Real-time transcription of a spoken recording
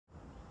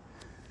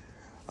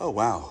Oh,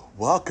 wow.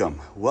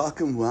 Welcome,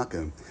 welcome,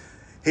 welcome.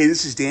 Hey,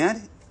 this is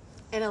Dan,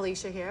 And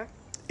Alicia here.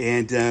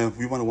 and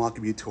we want to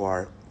welcome you to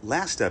our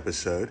last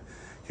episode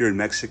here in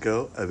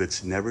Mexico of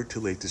It's Never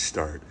Too Late to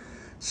Start.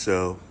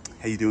 So,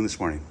 how you doing this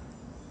morning?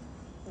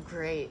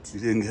 Great. You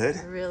doing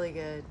good? Really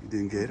good. You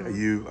doing good?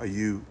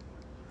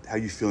 How are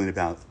you feeling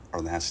about our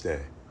last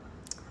day?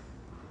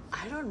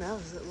 I don't know.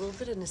 There's a little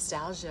bit of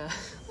nostalgia.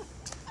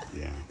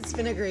 Yeah. It's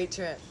been a great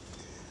trip.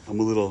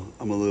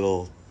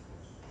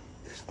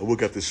 I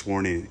woke up this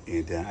morning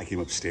and I came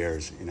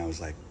upstairs and I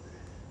was like,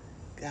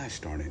 gosh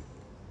darn it,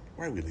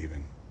 why are we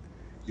leaving?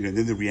 You know, and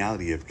then the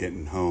reality of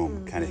getting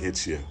home kind of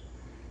hits you.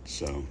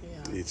 So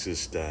it's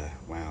just,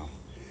 wow.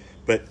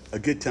 But a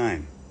good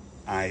time.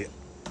 I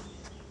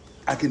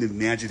can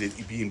imagine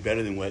it being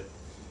better than what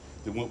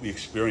we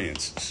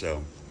experienced.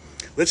 So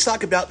let's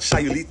talk about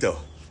Sayulito,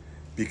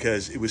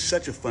 because it was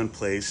such a fun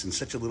place and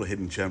such a little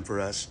hidden gem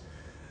for us.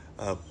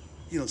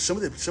 You know, some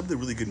of the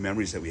really good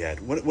memories that we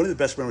had. One of the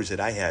best memories that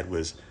I had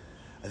was,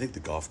 I think, the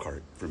golf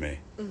cart for me.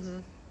 Mm-hmm.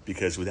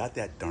 Because without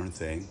that darn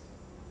thing,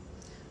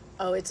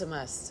 Oh, it's a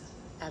must.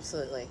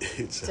 Absolutely.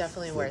 It's a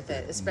definitely worth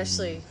it,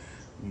 especially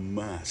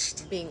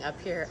must. being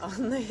up here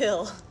on the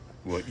hill.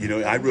 Well, you know,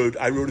 I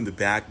rode in the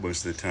back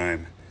most of the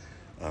time.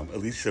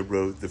 Alicia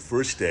rode the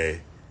first day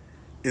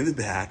in the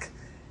back.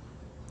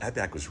 That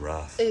back was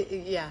rough.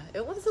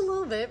 It was a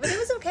little bit, but it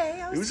was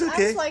okay. It was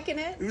okay. I was liking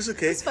it. It was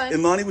okay. It was fun.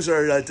 And Lonnie was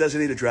our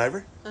designated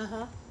driver.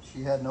 Uh-huh.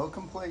 She had no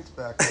complaints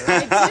back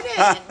there.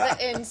 I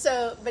didn't.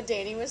 But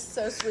Danny was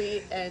so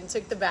sweet and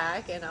took the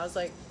back, and I was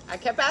like, I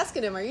kept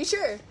asking him, "Are you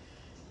sure?"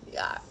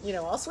 Yeah,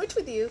 I'll switch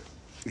with you.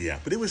 Yeah,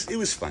 but it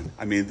was fun.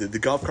 I mean, the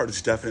golf cart is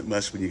a definite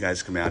must when you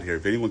guys come out here.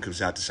 If anyone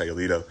comes out to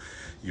Sayulito,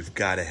 you've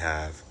got to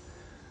have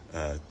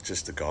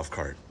just the golf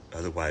cart.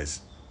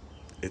 Otherwise,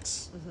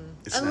 it's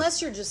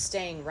Unless you're just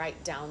staying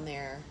right down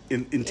there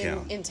in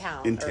town. In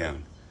town. In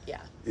town.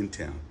 Yeah. In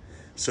town.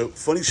 So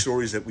funny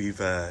stories that we've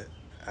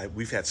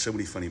had so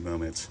many funny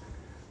moments.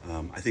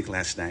 I think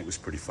last night was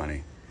pretty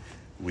funny.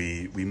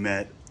 We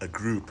met a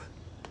group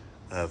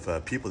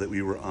of people that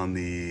we were on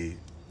the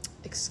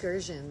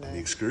Excursion.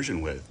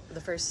 excursion with,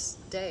 The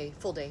first day,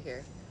 full day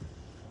here.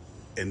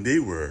 and they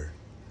were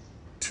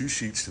two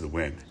sheets to the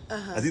wind.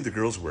 Uh-huh. I think the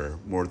girls were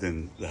more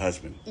than the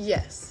husband.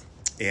 Yes.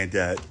 And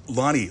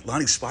Lonnie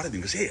spotted them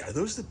and goes, "Hey, are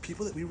those the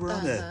people that we were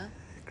on the?"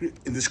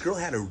 And this girl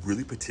had a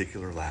really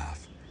particular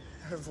laugh.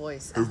 Her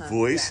voice. Her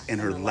voice and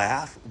her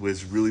laugh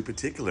was really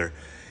particular.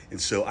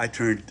 And so I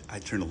turned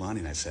to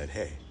Lonnie and I said,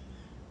 "Hey,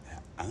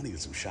 I want to get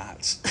some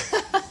shots."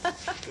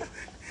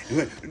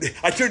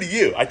 I turned to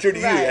you.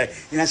 Right.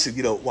 And I said,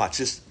 watch,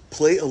 just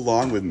play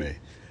along with me.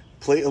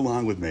 Play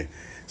along with me.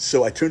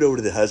 So I turned over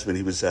to the husband.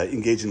 He was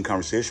engaged in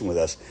conversation with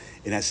us.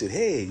 And I said,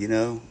 "Hey,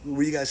 where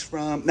are you guys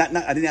from?" I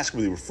didn't ask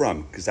where they were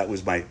from, because that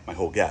was my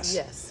whole guess.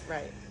 Yes,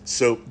 right.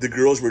 So the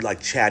girls were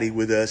like chatty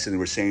with us, and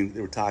they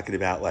were talking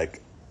about,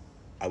 like,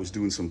 I was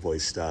doing some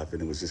voice stuff,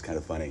 and it was just kind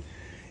of funny.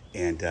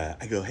 And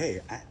I go, "Hey,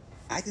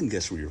 I can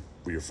guess where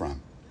you're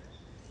from."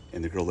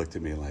 And the girl looked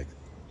at me like,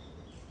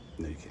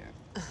 "No, you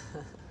can't."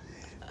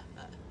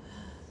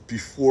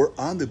 Before,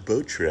 on the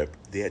boat trip,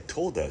 they had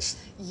told us.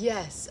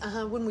 Yes.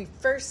 When we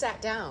first sat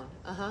down.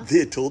 They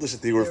had told us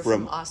that they were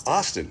from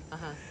Austin.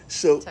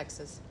 So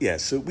Texas. Yeah,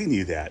 so we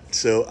knew that.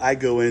 So I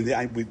go in.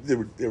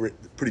 They were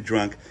pretty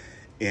drunk,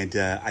 and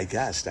I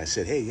guessed. I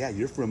said, "Hey, yeah,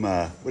 you're from."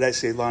 What did I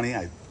say, Lonnie?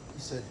 He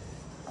said,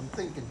 "I'm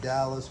thinking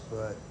Dallas,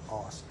 but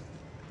Austin."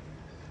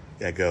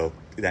 I go.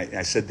 And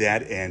I said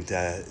that, and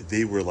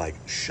they were like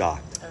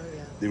shocked. Oh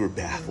yeah. They were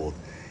baffled.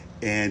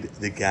 And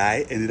the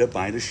guy ended up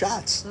buying us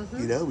shots.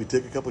 We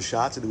took a couple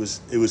shots, and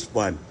it was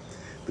fun.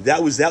 But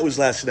that was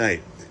last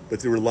night.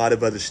 But there were a lot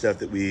of other stuff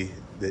that we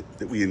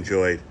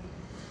enjoyed.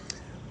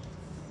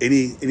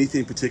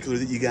 Anything particular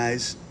that you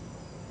guys?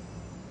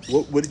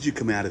 What did you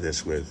come out of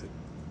this with,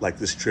 like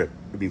this trip?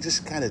 I mean,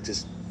 just kind of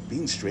just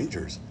being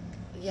strangers.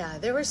 Yeah,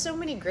 there were so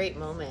many great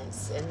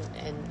moments,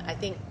 and I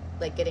think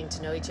like getting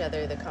to know each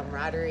other, the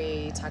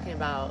camaraderie, talking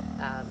about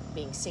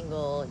being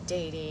single and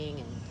dating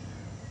and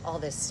all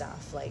this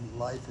stuff, like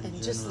Life in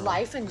general. just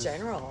life in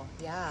general.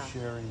 Yeah,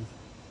 Sharing.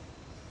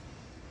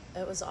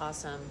 it was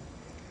awesome.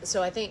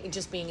 So I think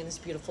just being in this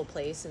beautiful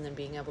place and then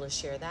being able to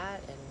share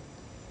that, and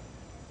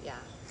yeah.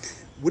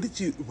 What did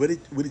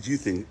you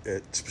think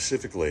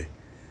specifically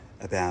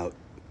about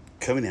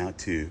coming out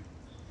to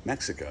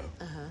Mexico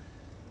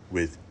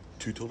with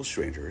two total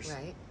strangers?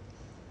 Right.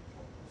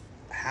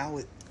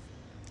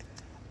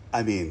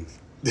 I mean,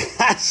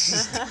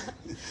 that's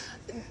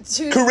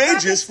To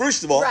courageous, preface-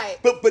 first of all. Right.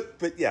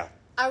 But yeah.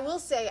 I will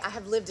say I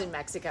have lived in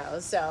Mexico,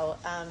 so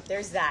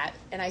there's that,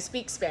 and I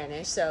speak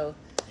Spanish, so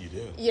You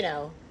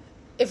do.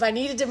 If I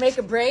needed to make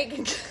a break.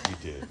 You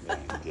did. Yeah,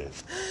 you did.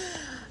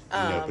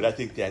 But I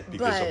think that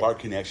because of our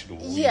connection.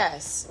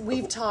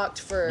 We've talked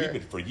for. We've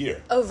been for a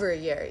year. Over a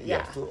year, yeah.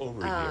 Yeah, for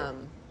over a year.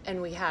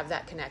 And we have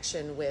that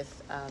connection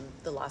with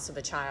the loss of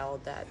a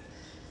child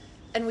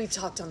and we've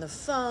talked on the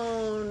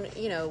phone.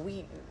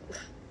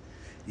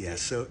 Yeah,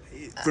 so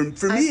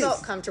for me, I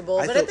felt comfortable,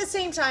 I but felt- at the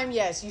same time,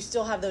 yes, you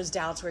still have those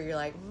doubts where you're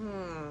like,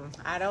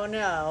 I don't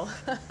know.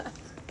 and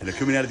they're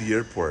coming out of the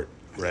airport,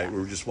 right? We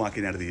were just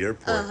walking out of the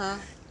airport,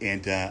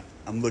 and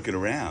I'm looking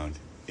around,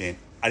 and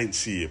I didn't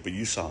see it, but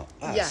you saw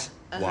us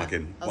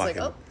walking. I was like,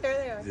 oh, there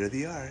they are. There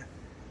they are.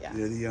 Yeah.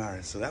 There they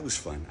are. So that was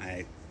fun.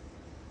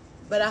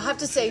 But I have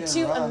to say, didn't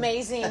two run.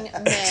 amazing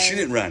men, She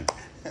didn't run.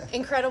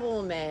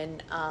 incredible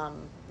men,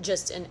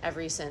 just in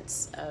every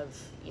sense of,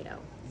 Yeah,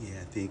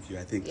 thank you.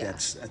 I think Yeah.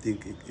 I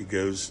think it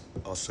goes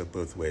also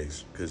both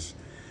ways because,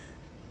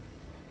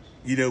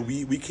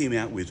 we came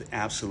out with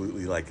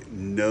absolutely like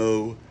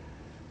no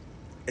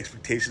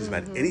expectations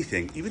about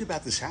anything, even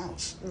about this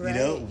house. Right,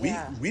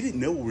 We didn't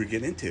know what we were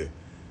getting into.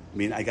 I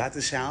mean, I got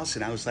this house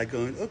and I was like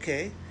going,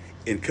 okay.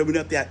 And coming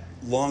up that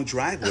long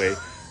driveway,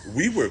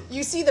 we were,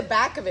 you see the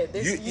back of it.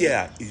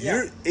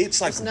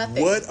 it's like, There's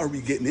nothing. what are we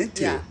getting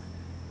into? Yeah.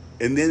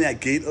 And then that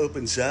gate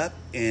opens up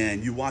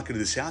and you walk into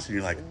this house and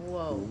you're like,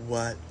 Whoa.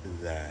 what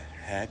the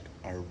heck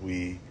are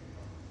we?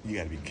 You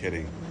gotta be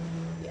kidding.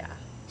 Yeah.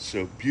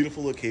 So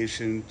beautiful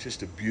location,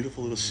 just a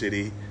beautiful little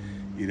city.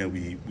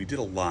 We did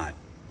a lot.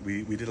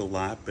 We did a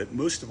lot, but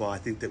most of all, I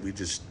think that we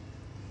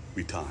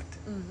talked.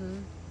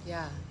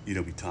 Yeah. We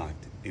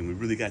talked and we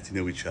really got to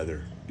know each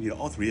other.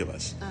 All three of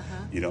us.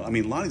 I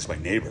mean, Lonnie's my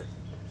neighbor.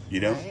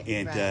 Right,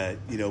 And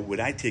right. what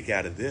I take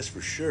out of this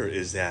for sure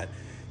is that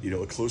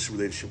a closer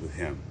relationship with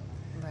him.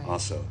 Right.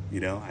 Also,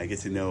 I get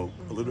to know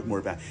a little bit more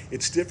about.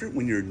 It's different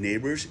when you're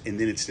neighbors, and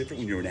then it's different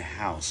when you're in a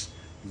house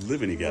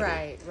living together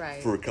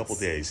Right. for a couple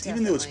days.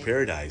 Even though it's Definitely.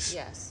 paradise,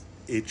 Yes.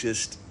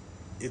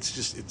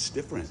 it's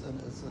different.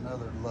 It's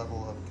another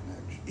level of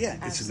connection.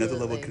 Yeah, it's another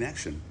level of Absolutely.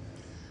 connection,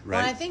 Well,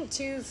 and I right? think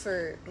too,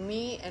 for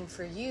me and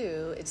for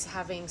you, it's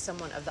having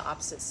someone of the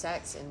opposite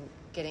sex and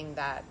getting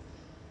that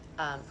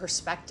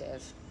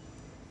perspective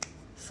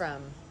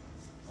from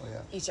Oh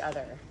yeah. each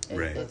other.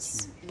 Right.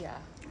 It's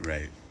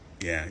Right.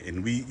 Yeah,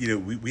 and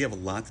we have a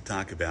lot to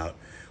talk about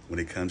when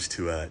it comes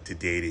to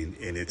dating,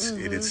 and it's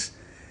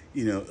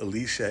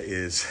Alicia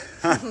is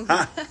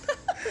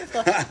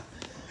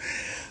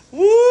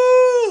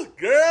woo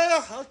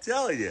girl, I'm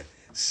telling you,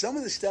 some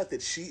of the stuff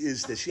that she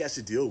has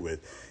to deal with,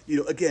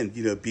 again,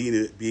 being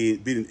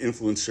an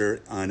influencer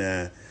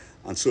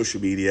on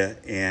social media,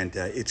 and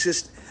it's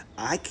just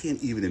I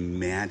can't even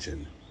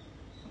imagine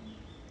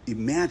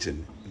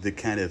the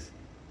kind of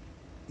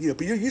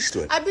but you're used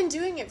to it. I've been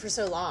doing it for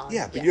so long.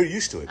 Yeah, but you're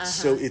used to it,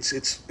 so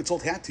it's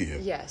old hat to you.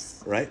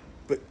 Yes. Right,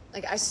 but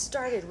Like I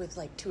started with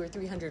like 200 or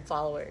 300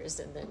 followers,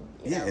 and then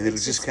Yeah, and it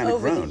was just kinda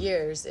over grown. the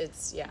years.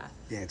 It's yeah,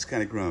 it's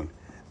kind of grown.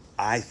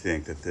 I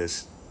think that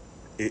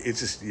it's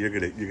just you're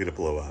gonna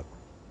blow up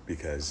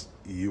because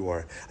you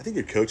are. I think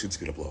your coaching's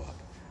gonna blow up.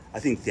 I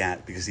think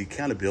that because the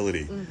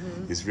accountability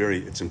is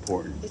it's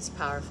important. It's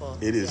powerful.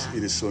 It is. Yeah.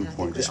 It is so And I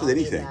important. think Just we with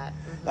all need anything. that.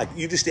 Like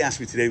you just asked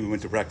me today. We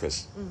went to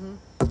breakfast.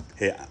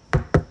 Hey,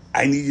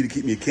 I need you to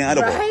keep me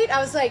accountable. Right? I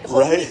was like,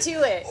 hold me Right? to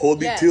it.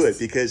 Hold me Yes. to it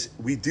because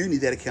we do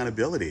need that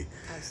accountability.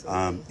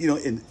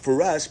 Absolutely. And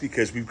for us,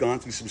 because we've gone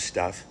through some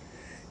stuff,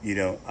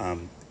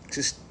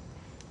 just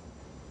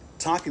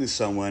talking to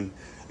someone,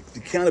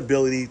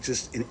 accountability,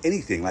 just in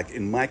anything, like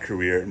in my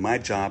career, in my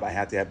job, I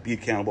have to be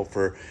accountable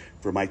for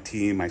my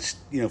team,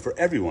 for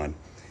everyone.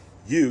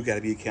 You got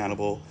to be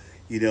accountable.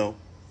 We got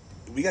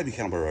to be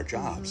accountable for our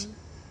jobs,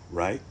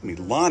 right? I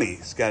mean,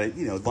 Lonnie's got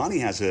to, Lonnie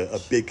has a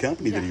big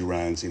company that he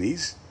runs, and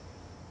he's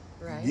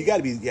Right. he's got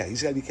to be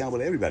accountable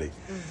to everybody.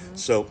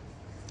 So,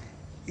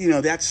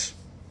 that's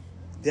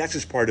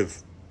just part of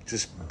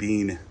just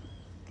being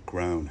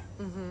grown,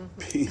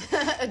 being,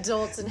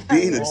 Adults and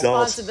being having adults.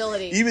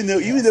 responsibility. Even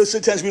though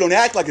sometimes we don't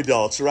act like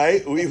adults,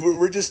 right?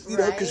 We're just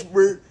because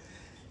Right.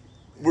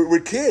 we're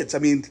kids. I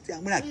mean,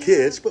 we're not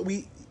kids, but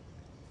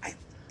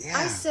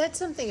I said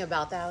something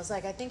about that. I was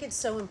like, I think it's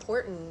so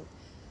important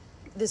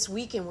this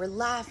weekend. We're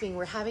laughing,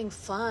 we're having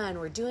fun,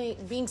 we're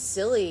being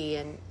silly,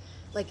 and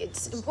like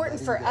it's important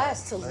for letting go,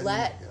 us to letting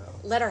let it go.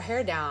 let our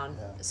hair down,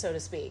 Yeah. so to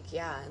speak.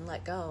 Yeah, and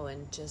let go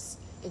and just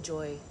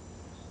enjoy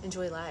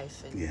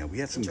life and Yeah, we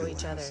had some enjoy good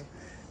each laughs. other.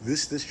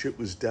 This trip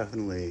was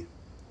definitely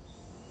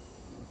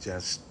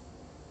just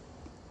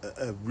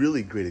a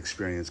really great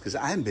experience because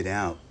I hadn't been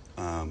out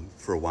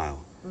for a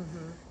while.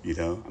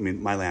 I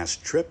mean, my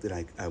last trip that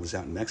I was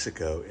out in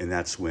Mexico, and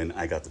that's when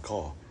I got the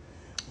call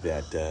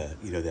that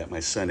that my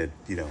son had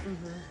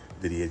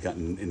that he had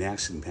gotten in an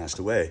accident and passed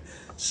away.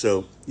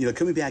 So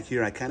coming back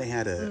here, I kind of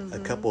had a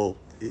couple.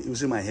 It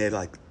was in my head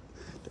like, do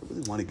I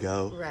really want to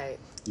go? Right.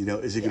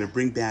 Is it going Yeah. to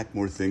bring back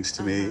more things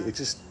to me? It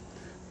just,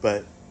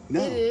 but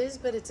no. It is,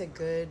 but it's a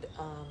good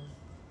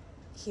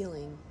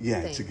healing.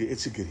 Yeah, thing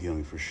it's a good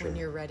healing for sure. when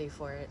you're ready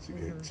for it.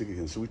 It's a good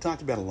healing. So we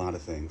talked about a lot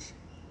of things,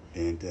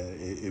 and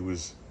it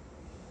was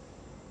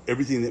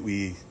everything that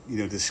we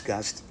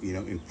discussed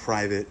in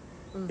private,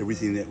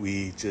 everything that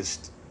we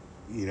just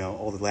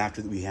all the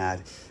laughter that we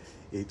had.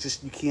 It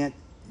just you can't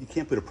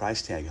put a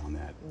price tag on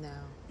that.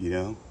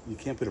 No. You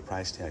can't put a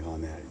price tag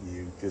on that.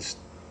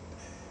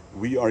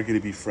 We are going to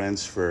be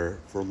friends for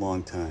a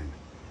long time.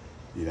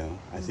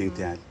 I think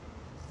that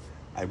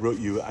I wrote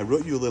you a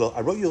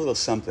little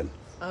something.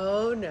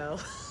 Oh no.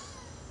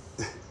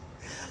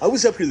 I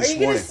was up here Are this you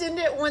gonna morning. send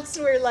it once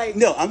we're like?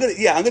 No, I'm gonna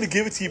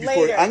give it to you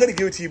before. Later. I'm gonna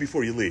give it to you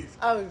before you leave.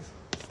 Oh.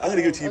 I'm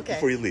gonna give it to you okay.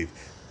 before you leave,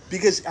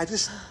 because I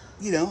just,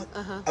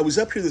 I was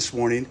up here this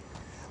morning.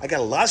 I got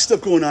a lot of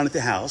stuff going on at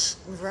the house.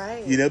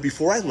 Right.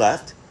 Before I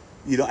left,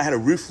 I had a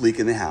roof leak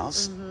in the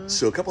house. Mm-hmm.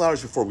 So a couple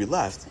hours before we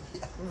left,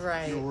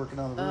 Right. You were working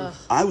on the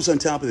roof. I was on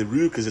top of the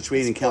roof because it's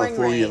raining in pouring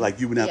California, rain. like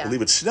you would not Yeah.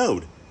 believe. It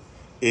snowed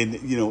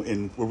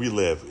in where we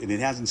live, and it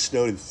hasn't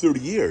snowed in 30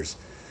 years.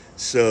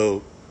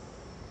 So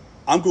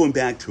I'm going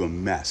back to a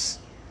mess.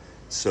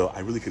 So I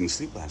really couldn't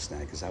sleep last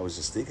night because I was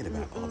just thinking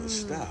about all this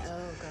stuff. Oh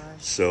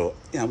gosh. So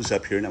I was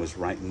up here and I was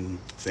writing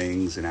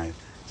things, and I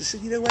just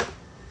said, you know what?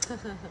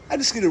 I'm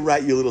just going to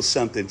write you a little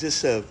something,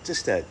 just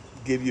to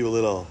give you a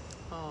little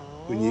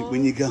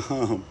when you go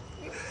home.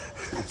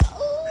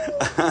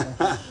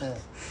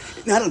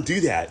 And I don't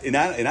do that, and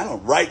I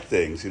don't write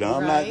things. I'm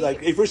not Right.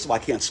 like. Hey, first of all, I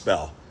can't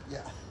spell.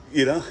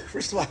 Yeah.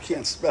 First of all, I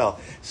can't spell,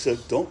 so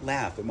don't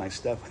laugh at my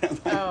stuff.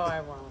 Oh, I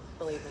won't.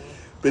 Believe me.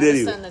 But I have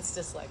anyway. a son that's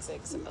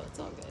dyslexic, so it's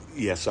all good.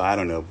 Yeah, so I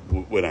don't know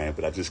what I am,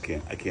 but I just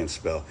can't. I can't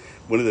spell.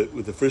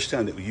 The first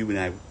time that you and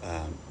I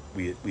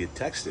we had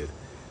texted,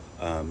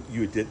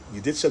 you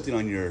did something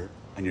on your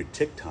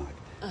TikTok,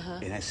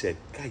 and I said,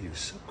 "God, you're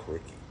so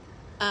quirky."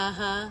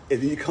 And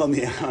then you called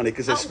me out on it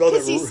because I spelled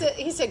it.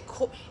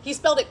 He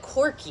spelled it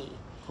corky.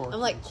 Corky. I'm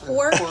like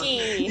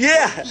quirky.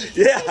 Yeah. I'm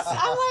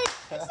like,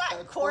 it's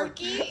not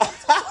corky.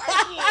 It's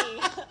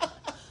quirky.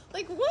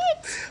 Like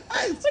what?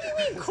 What do you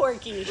mean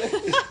quirky?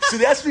 So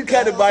that's been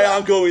kind of my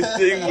ongoing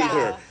thing with Yeah.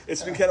 her.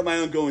 It's been kind of my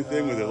ongoing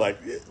thing with her. Like,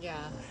 Yeah,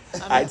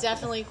 I'm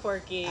definitely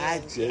quirky. I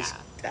and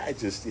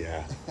just,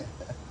 yeah.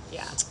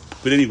 yeah.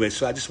 But anyway,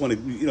 so I just want to,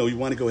 we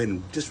want to go ahead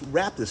and just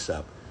wrap this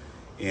up.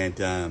 And,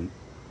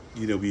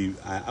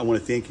 I want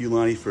to thank you,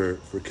 Lonnie, for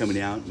coming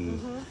out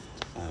and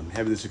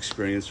having this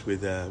experience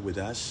with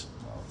us.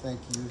 Well, thank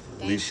you.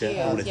 Thank Alicia, you.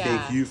 I want to Yeah.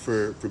 thank you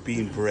for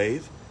being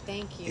brave.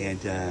 Thank you And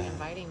for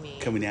inviting me.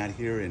 coming out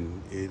here,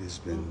 and it has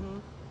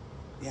been,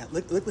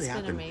 look what It's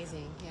happened. been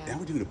amazing. Yeah, Now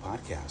we're doing a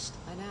podcast,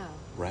 I know.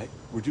 right?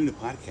 We're doing a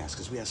podcast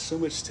because we have so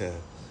much to,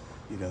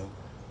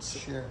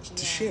 Share.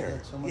 to share. Yeah,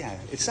 so much Yeah, to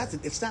it's share.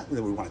 not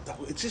that we want to talk.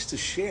 It's just to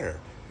share.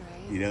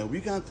 Right.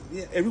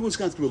 Everyone's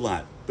gone through a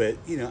lot, but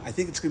I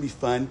think it's going to be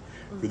fun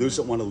for those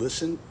that want to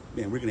listen.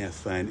 Man, we're going to have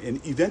fun,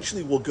 and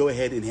eventually we'll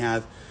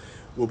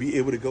be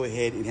able to go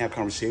ahead and have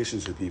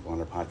conversations with people on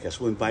our podcast.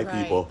 We'll invite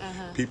Right,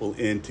 people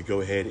in to go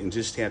ahead and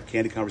just have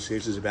candid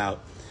conversations about,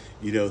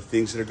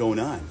 things that are going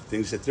on,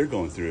 things that they're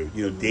going through,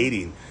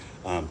 dating,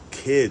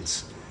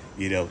 kids,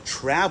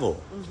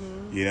 travel.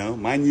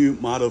 My new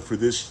motto for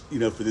this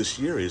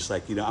year is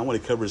like, I want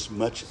to cover as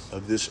much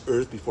of this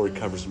earth before it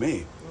covers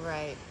me.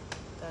 Right.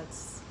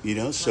 That's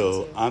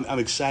So too. I'm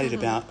excited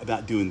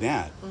about doing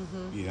that.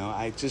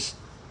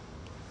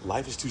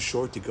 Life is too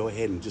short to go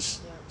ahead and just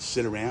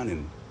sit around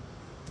and,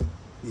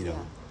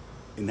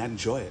 and not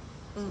enjoy it,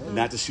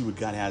 not to see what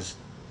God has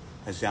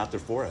out there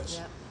for us.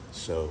 Yep.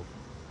 So,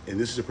 and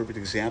this is a perfect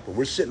example.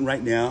 We're sitting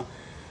right now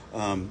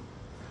in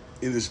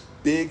this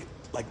big,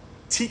 like,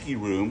 tiki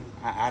room.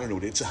 I don't know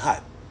what it's a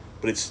hut,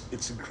 but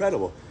it's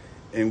incredible,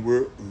 and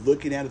we're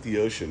looking out at the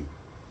ocean,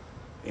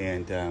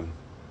 and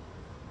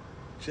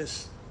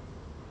just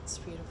It's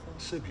beautiful.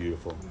 so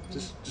beautiful,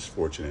 just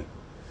fortunate.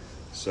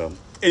 So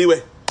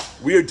anyway,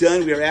 we are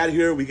done. We are out of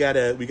here. We got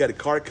a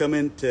car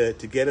coming to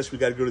get us. We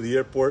got to go to the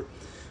airport,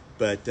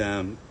 but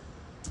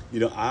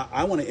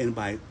I want to end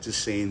by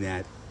just saying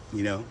that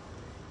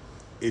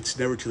it's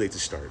never too late to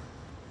start.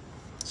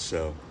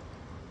 So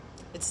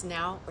It's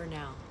now or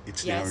now.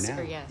 it's yes now or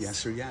now. Or yes.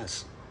 Yes or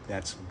yes.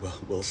 That's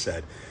well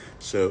said.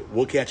 So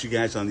we'll catch you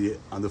guys on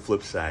the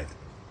flip side.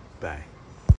 Bye.